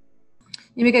astrology.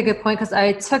 You make a good point, because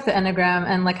I took the Enneagram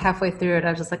and like halfway through it,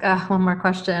 I was just like, one more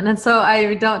question. And so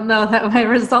I don't know that my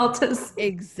result is.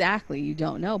 Exactly. You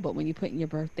don't know, but when you put in your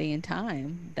birthday and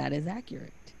time, that is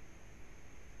accurate.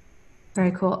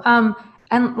 Very cool.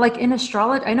 And like in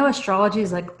astrology, I know astrology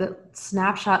is like the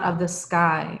snapshot of the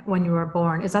sky when you were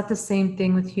born. Is that the same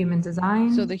thing with human So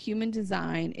design? the human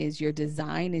design is your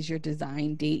design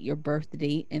date, your birth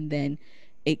date, and then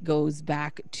it goes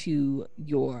back to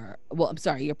your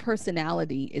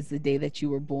personality is the day that you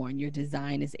were born. Your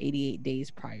design is 88 days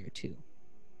prior to.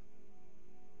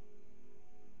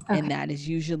 Okay. And that is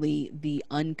usually the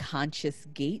unconscious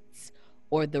gates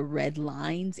or the red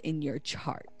lines in your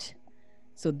chart.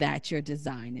 So that's your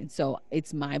design. And so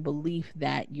it's my belief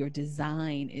that your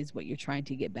design is what you're trying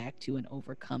to get back to and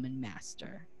overcome and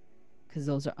master, because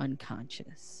those are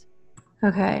unconscious.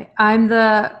 Okay. I'm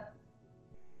the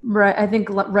right, I think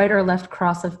right or left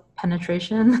cross of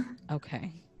penetration.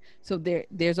 Okay. So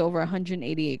there's over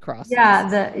 188 crosses.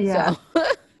 Yeah. So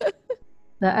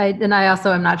And I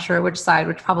also am not sure which side,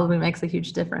 which probably makes a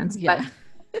huge difference. yeah.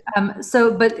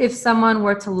 But if someone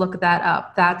were to look that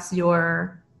up, that's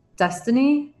your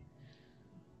destiny.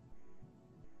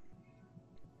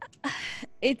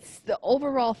 It's the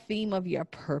overall theme of your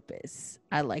purpose,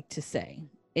 I like to say.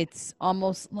 It's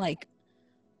almost like,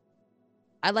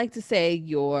 I like to say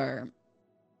your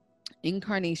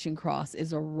incarnation cross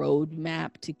is a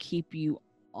roadmap to keep you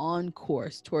on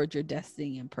course towards your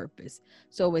destiny and purpose.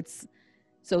 So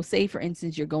say for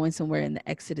instance, you're going somewhere in the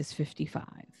Exodus 55,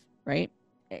 right?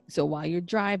 So while you're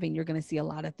driving, you're going to see a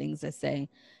lot of things that say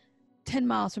 10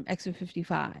 miles from exit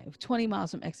 55, 20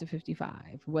 miles from exit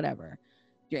 55, whatever.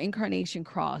 Your incarnation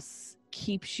cross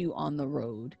keeps you on the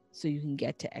road so you can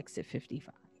get to exit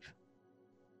 55.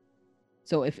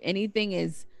 So if anything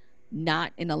is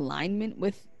not in alignment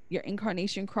with your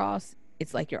incarnation cross,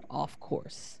 it's like you're off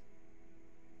course.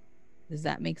 Does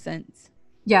that make sense?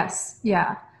 Yes.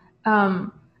 Yeah.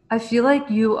 I feel like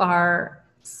you are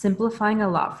simplifying a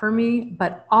lot for me,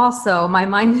 but also my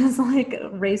mind is like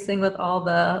racing with all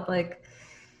the like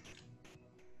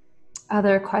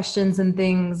other questions and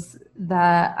things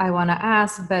that I want to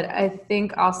ask. But I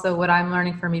think also what I'm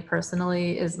learning for me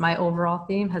personally is my overall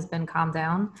theme has been calm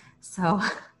down. So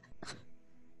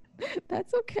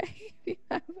That's okay.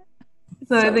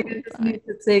 So It's I think I totally just fine. need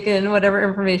to take in whatever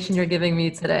information you're giving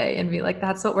me today and be like,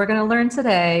 that's what we're going to learn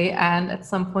today. And at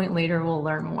some point later, we'll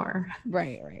learn more.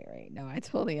 Right. No, I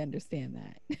totally understand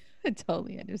that. I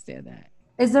totally understand that.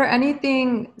 Is there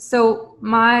anything? So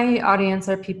my audience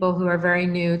are people who are very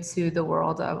new to the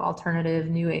world of alternative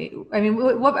new age. I mean,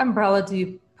 what umbrella do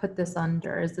you put this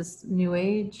under? Is this new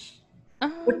age?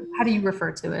 How do you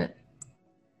refer to it?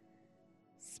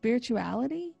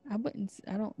 Spirituality? I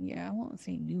won't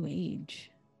say new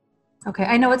age. Okay.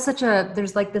 I know it's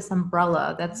there's like this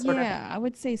umbrella that's sort of. Yeah, I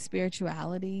would say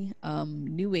spirituality.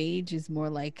 New age is more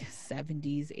like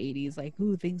 70s, 80s, like,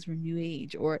 ooh, things were new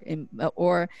age.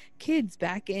 Or kids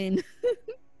back in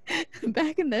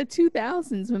back in the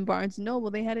 2000s when Barnes Noble,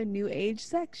 they had a new age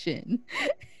section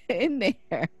in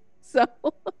there. So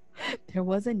there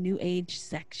was a new age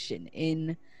section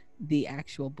in the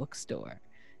actual bookstore.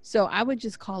 So I would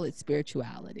just call it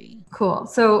spirituality. Cool.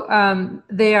 So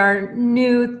they are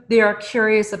new. They are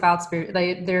curious about spirit.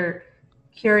 They're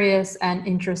curious and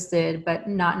interested, but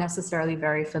not necessarily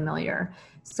very familiar.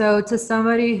 So to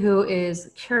somebody who is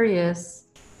curious,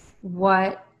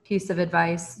 what piece of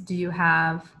advice do you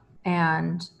have,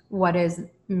 and what is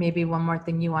maybe one more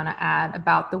thing you want to add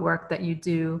about the work that you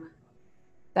do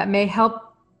that may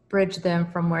help bridge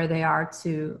them from where they are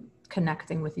to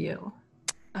connecting with you?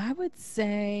 I would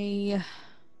say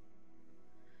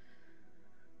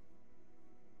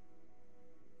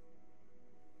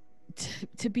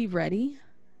to be ready,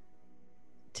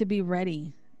 to be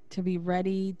ready, to be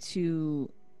ready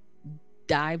to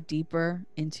dive deeper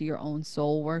into your own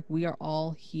soul work. We are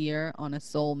all here on a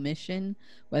soul mission,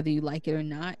 whether you like it or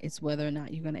not. It's whether or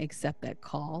not you're going to accept that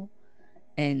call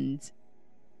and,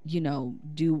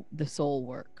 do the soul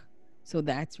work. So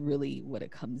that's really what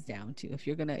it comes down to. If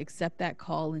you're going to accept that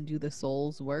call and do the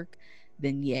soul's work,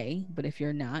 then yay. But if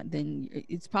you're not, then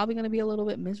it's probably going to be a little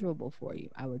bit miserable for you,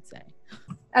 I would say.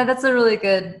 That's a really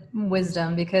good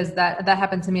wisdom, because that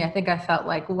happened to me. I think I felt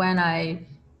like when I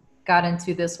got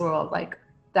into this world, like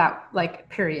that, like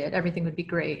period, everything would be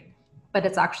great. But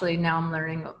it's actually, now I'm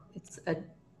learning, it's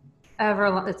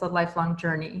a lifelong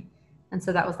journey. And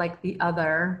so that was like the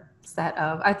other set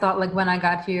of, I thought like when I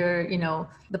got here,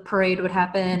 the parade would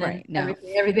happen and Right. No.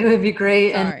 everything would be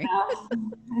great. Sorry.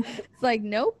 And It's like,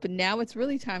 nope. Now it's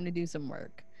really time to do some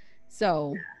work.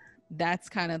 So That's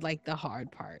kind of like the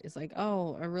hard part. It's like,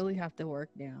 oh, I really have to work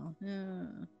now. Yeah.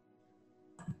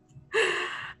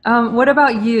 What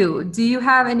about you? Do you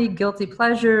have any guilty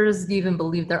pleasures? Do you even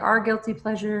believe there are guilty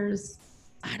pleasures?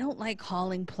 I don't like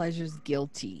calling pleasures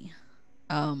guilty.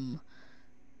 Um,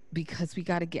 because we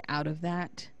got to get out of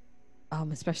that.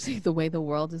 Especially the way the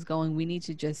world is going, we need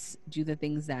to just do the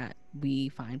things that we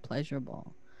find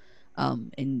pleasurable,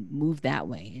 and move that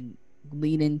way and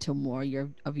lean into more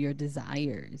of your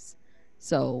desires.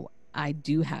 So I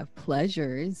do have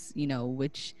pleasures,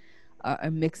 which are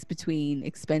a mix between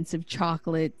expensive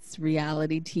chocolates,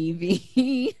 reality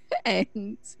TV,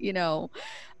 and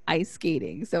ice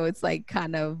skating. So it's like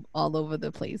kind of all over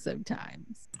the place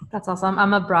sometimes. That's awesome.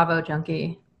 I'm a Bravo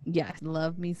junkie. Yes,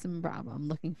 love me some Bravo. I'm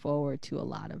looking forward to a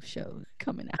lot of shows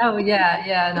coming out. Oh yeah,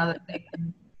 yeah. Now that they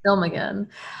can film again.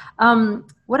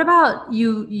 What about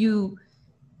you?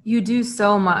 You do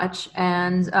so much,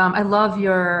 and I love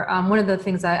your. One of the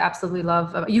things I absolutely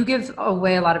love. You give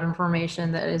away a lot of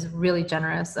information that is really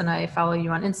generous, and I follow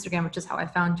you on Instagram, which is how I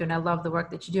found you. And I love the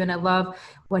work that you do, and I love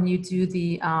when you do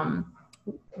the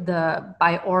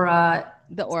by aura.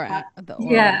 The Yeah, aura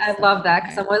I stuff. love that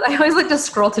because Okay. I always like to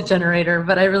scroll to generator,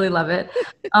 but I really love it.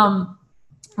 Um,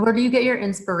 where do you get your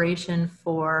inspiration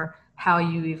for how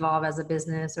you evolve as a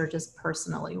business or just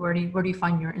personally? Where do you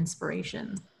find your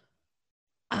inspiration?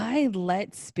 I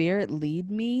let spirit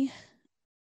lead me,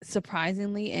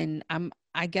 surprisingly, and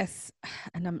I guess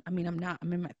and I'm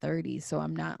in my 30s, so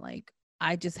I'm not like,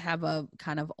 I just have a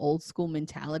kind of old school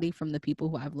mentality from the people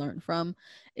who I've learned from,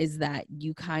 is that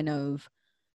you kind of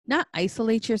not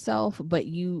isolate yourself, but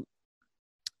you,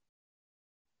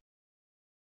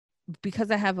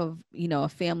 because I have a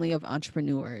family of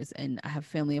entrepreneurs, and I have a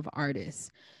family of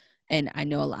artists, and I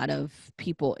know a lot of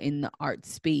people in the art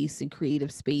space and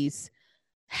creative space,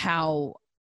 how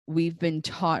we've been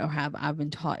taught, or have I've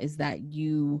been taught, is that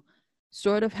you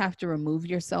sort of have to remove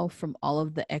yourself from all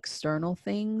of the external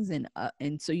things,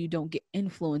 and so you don't get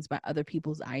influenced by other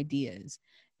people's ideas,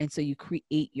 and so you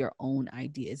create your own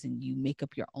ideas and you make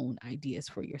up your own ideas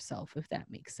for yourself, if that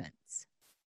makes sense.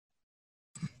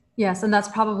 Yes, and that's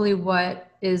probably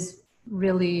what is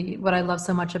really what I love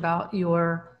so much about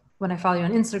your when I follow you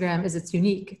on Instagram is it's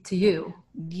unique to you.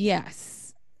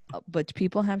 Yes. But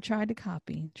people have tried to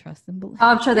copy, trust and believe. Oh,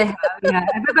 I'm sure they have, yeah.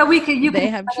 But we can you can They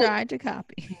have tried to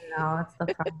copy. that's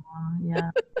the problem. Yeah.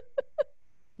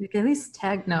 You can at least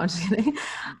tag no, I'm just kidding.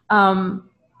 Um,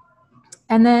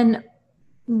 and then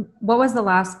what was the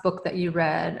last book that you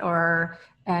read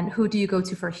and who do you go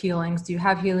to for healings? Do you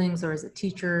have healings or is it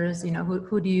teachers?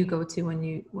 Who do you go to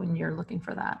when you're looking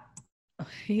for that?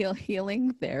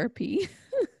 Healing therapy.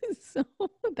 So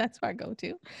that's where I go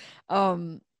to.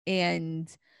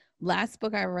 And last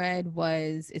book I read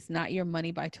was It's Not Your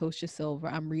Money by Tosha Silver.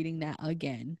 I'm reading that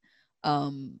again.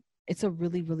 It's a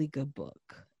really, really good book.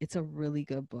 It's a really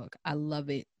good book. I love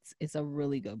it. It's a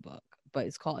really good book, but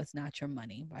it's called It's Not Your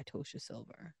Money by Tosha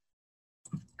Silver.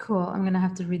 Cool. I'm gonna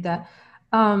have to read that.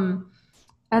 Um,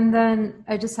 and then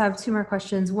I just have two more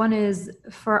questions. One is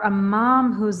for a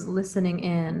mom who's listening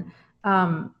in,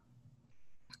 um,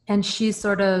 and she's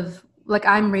sort of like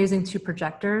I'm raising two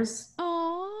projectors.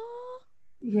 Oh,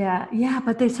 Yeah, yeah,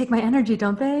 but they take my energy,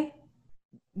 don't they?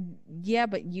 yeah,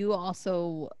 but you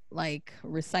also like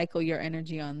recycle your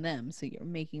energy on them, so you're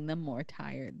making them more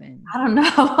tired than I don't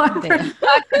know. I'm they pretty are.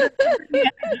 not good at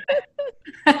the energy.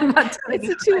 I'm not doing It's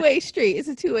a it. two-way street. It's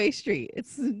a two-way street.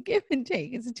 It's give and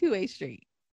take. It's a two-way street.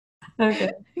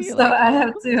 Okay. You're So like, I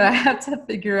have to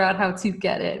figure out how to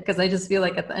get it because I just feel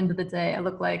like at the end of the day I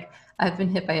look like I've been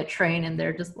hit by a train and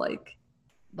they're just like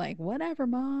like whatever,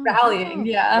 mom. rallying. Oh,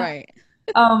 Yeah. right.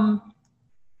 Um,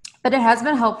 but it has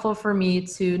been helpful for me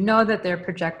to know that they're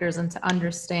projectors and to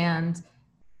understand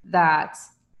that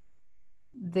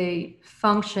they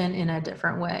function in a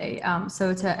different way.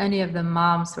 So to any of the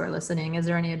moms who are listening, is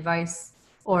there any advice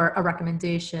or a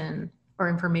recommendation or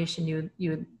information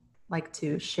you'd like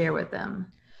to share with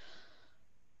them?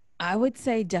 I would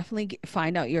say definitely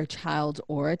find out your child's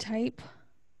aura type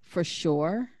for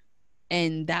sure.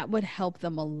 And that would help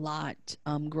them a lot,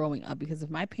 growing up, because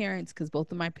of my parents, because both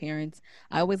of my parents,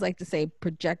 I always like to say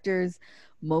projectors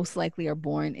most likely are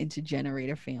born into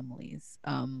generator families.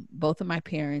 Both of my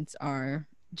parents are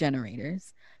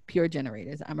generators, pure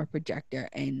generators. I'm a projector,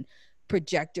 and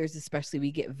projectors especially,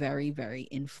 we get very, very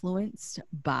influenced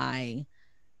by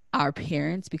our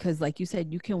parents, because like you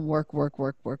said, you can work, work,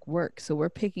 work, work, work, so we're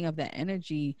picking up that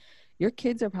energy. Your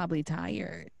kids are probably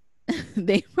tired.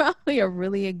 They probably are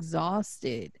really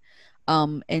exhausted.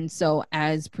 And so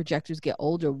as projectors get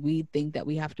older, we think that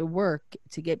we have to work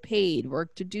to get paid,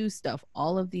 work to do stuff,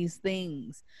 all of these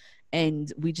things.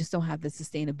 And we just don't have the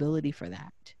sustainability for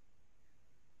that.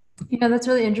 That's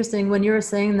really interesting. When you were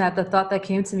saying that, the thought that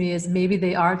came to me is maybe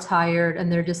they are tired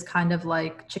and they're just kind of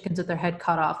like chickens with their head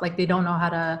cut off. Like they don't know how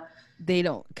to. They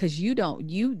don't, because you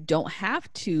don't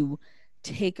have to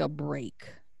take a break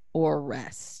or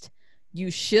rest.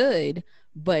 You should,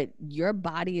 but your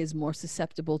body is more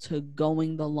susceptible to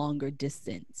going the longer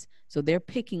distance. So they're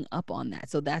picking up on that.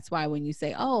 So that's why when you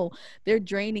say, oh, they're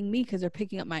draining me because they're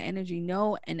picking up my energy.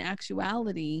 No, in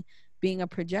actuality, being a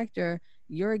projector,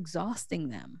 you're exhausting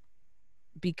them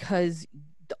because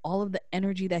all of the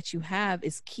energy that you have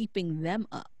is keeping them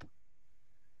up.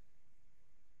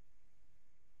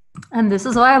 And this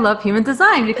is why I love human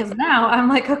design, because now I'm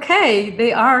like, okay,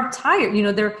 they are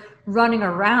tired. They're running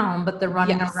around, but they're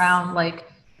running around like.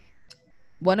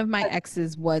 One of my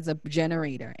exes was a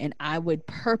generator, and I would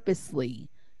purposely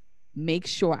make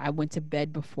sure I went to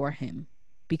bed before him,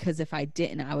 because if I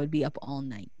didn't, I would be up all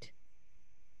night.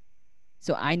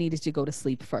 So I needed to go to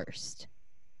sleep first.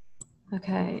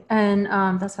 Okay. And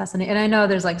that's fascinating. And I know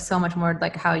there's like so much more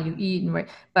like how you eat and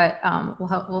but we'll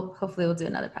hopefully we'll do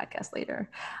another podcast later.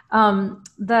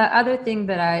 The other thing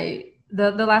that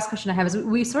the last question I have is,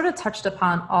 we sort of touched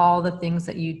upon all the things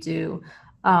that you do.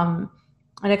 And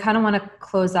I kind of want to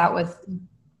close out with,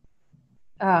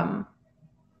 do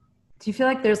you feel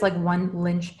like there's like one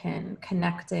linchpin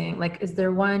connecting? Like, is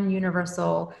there one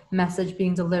universal message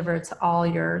being delivered to all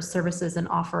your services and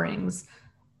offerings?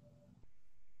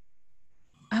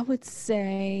 I would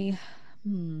say,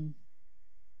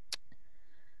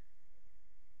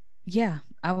 yeah,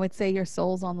 I would say your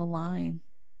soul's on the line.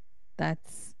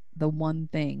 That's the one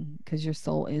thing, because your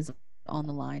soul is on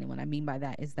the line. And what I mean by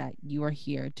that is that you are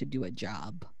here to do a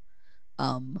job.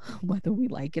 Whether we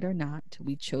like it or not,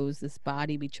 we chose this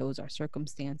body, we chose our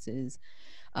circumstances,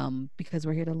 because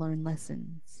we're here to learn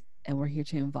lessons and we're here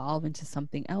to evolve into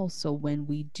something else. So when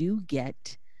we do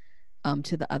get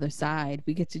to the other side,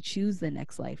 we get to choose the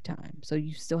next lifetime. So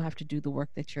you still have to do the work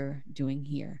that you're doing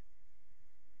here.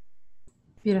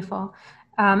 Beautiful.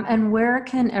 And where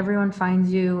can everyone find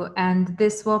you? And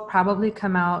this will probably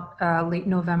come out late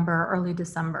November, early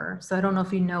December. So I don't know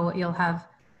if you know what you'll have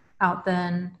out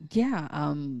then.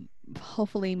 Yeah.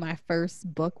 Hopefully my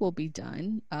first book will be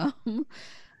done. And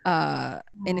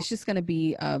it's just going to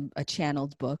be a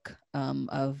channeled book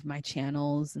of my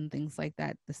channels and things like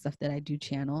that, the stuff that I do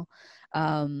channel.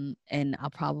 And I'll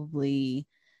probably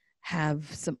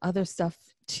have some other stuff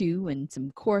too, and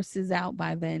some courses out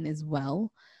by then as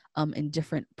well, and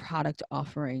different product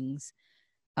offerings.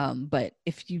 But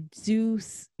if you do,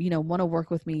 want to work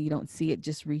with me, you don't see it,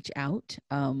 just reach out,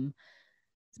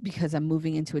 because I'm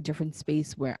moving into a different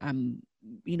space where I'm,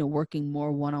 working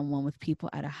more one-on-one with people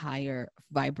at a higher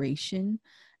vibration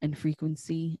and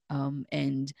frequency.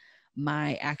 And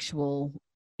my actual,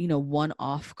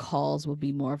 one-off calls will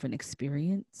be more of an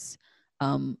experience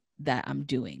that I'm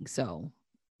doing. So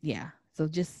yeah. So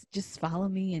just follow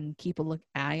me and keep a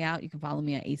eye out. You can follow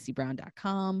me at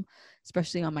ayceebrown.com,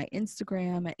 especially on my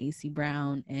Instagram at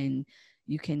ayceebrown, and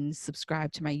you can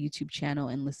subscribe to my YouTube channel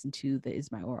and listen to the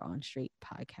Is My Aura On Straight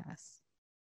podcast.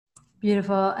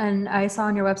 Beautiful. And I saw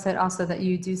on your website also that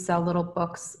you do sell little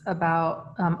books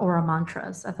about aura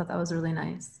mantras. I thought that was really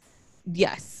nice.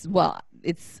 Yes. Well,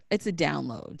 it's a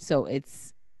download. So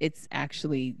it's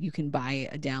actually, you can buy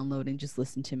a download and just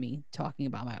listen to me talking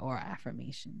about my aura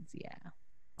affirmations. Yeah.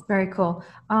 Very cool.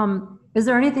 Is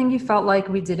there anything you felt like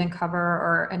we didn't cover,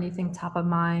 or anything top of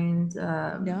mind?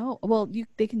 No. Well,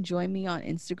 they can join me on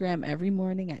Instagram every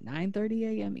morning at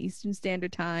 9:30 a.m. Eastern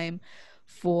Standard Time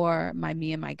for my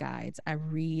Me and My Guides. I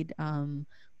read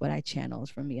what I channels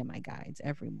from Me and My Guides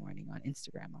every morning on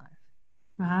Instagram Live.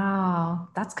 Wow,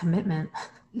 that's commitment.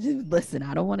 Listen,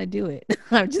 I don't want to do it.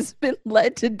 I've just been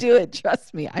led to do it.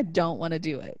 Trust me, I don't want to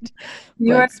do it.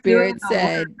 But Spirit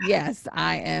said, yes,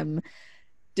 I am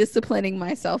disciplining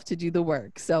myself to do the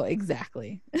work. So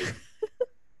exactly.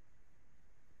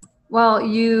 Well,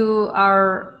 you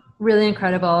are really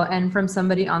incredible. And from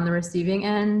somebody on the receiving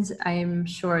end, I'm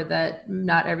sure that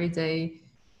not every day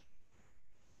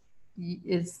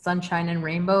is sunshine and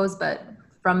rainbows, but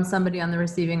from somebody on the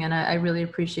receiving end, I really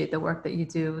appreciate the work that you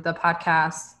do, the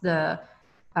podcast, the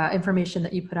information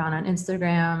that you put on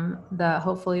Instagram, the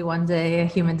hopefully one day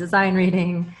human design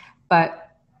reading.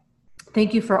 But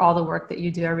thank you for all the work that you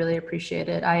do. I really appreciate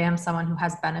it. I am someone who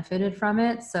has benefited from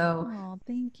it. So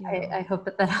thank you. I hope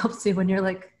that helps you when you're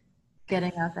like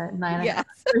getting out that 9 o'clock.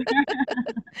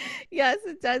 Yes,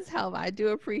 it does help. I do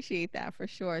appreciate that for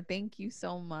sure. Thank you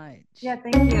so much. Yeah,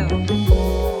 thank you.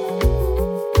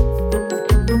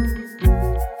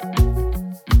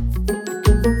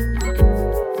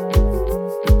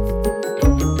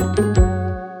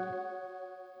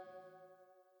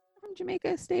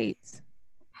 Estates.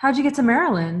 How'd you get to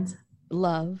Maryland?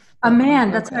 Love. A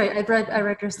man. That's right. I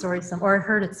read your story or I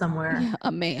heard it somewhere. Yeah,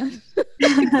 a man.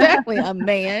 Exactly, a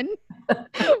man.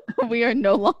 We are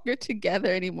no longer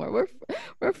together anymore.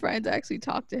 We're friends. I actually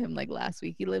talked to him like last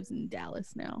week. He lives in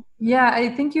Dallas now. Yeah, I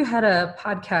think you had a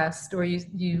podcast or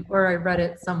you or I read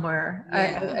it somewhere.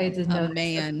 Yeah, I did know. A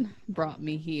man brought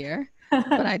me here,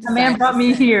 but I a man brought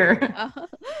me here.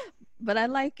 But I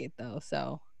like it though.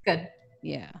 So good.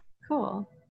 Yeah. Cool.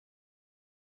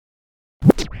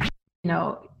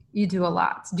 You do a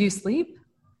lot. Do you sleep?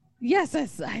 Yes,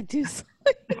 I do sleep.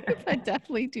 I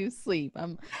definitely do sleep.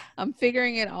 I'm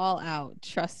figuring it all out.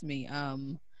 Trust me.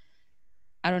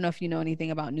 I don't know if you know anything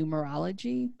about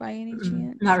numerology by any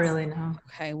chance. Not really, no.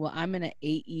 Okay, well, I'm in an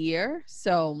 8-year,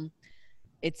 so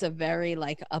it's a very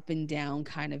like up and down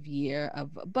kind of year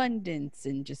of abundance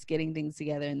and just getting things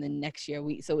together. And then next year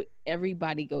so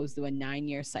everybody goes through a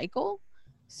 9-year cycle.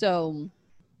 So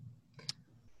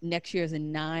next year is a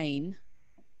 9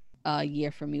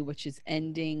 year for me, which is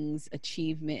endings,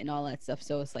 achievement, and all that stuff.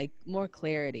 So it's like more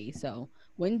clarity. So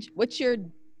what's your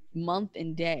month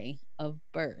and day of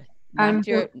birth?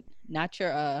 Not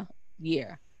your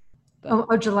year.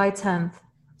 But July 10th.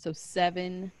 So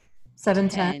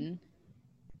 7/10.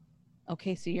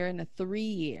 Okay, so you're in a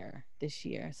 3-year this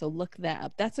year. So look that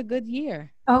up. That's a good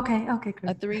year. Okay, great.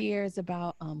 A 3 year is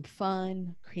about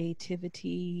fun,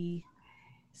 creativity,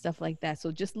 stuff like that.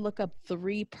 So just look up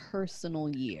 3 personal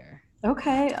year.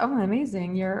 Okay. Oh,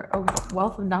 amazing. You're a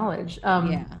wealth of knowledge.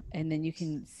 Yeah, and then you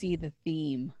can see the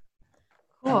theme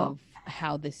of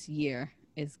how this year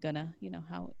is gonna,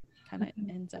 how it kind of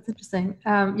ends up. That's interesting.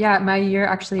 Yeah, my year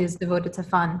actually is devoted to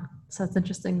fun. So it's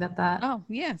interesting that. Oh,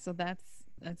 yeah. So that's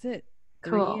it.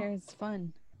 Cool. 3 years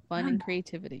fun and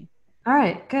creativity. All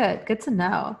right, good to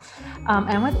know.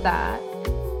 And with that,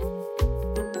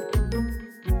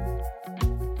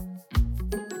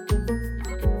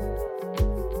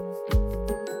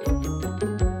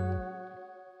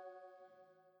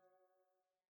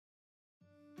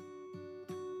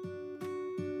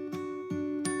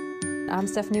 I'm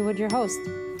Stephanie Wood, your host.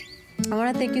 I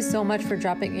want to thank you so much for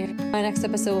dropping in. My next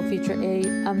episode will feature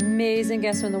an amazing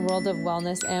guest from the world of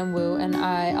wellness and woo, and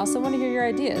I also want to hear your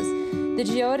ideas. The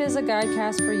Geode is a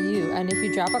guidecast for you, and if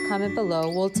you drop a comment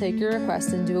below, we'll take your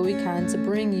request and do what we can to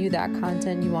bring you that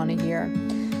content you want to hear.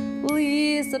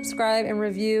 Please subscribe and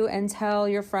review and tell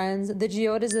your friends. The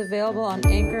Geode is available on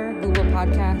Anchor, Google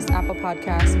Podcasts, Apple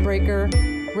Podcasts, Breaker,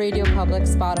 Radio Public,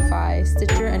 Spotify,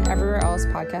 Stitcher, and everywhere else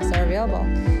podcasts are available.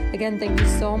 Again, thank you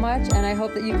so much, and I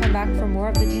hope that you come back for more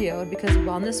of The Geode because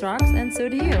wellness rocks, and so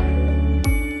do you.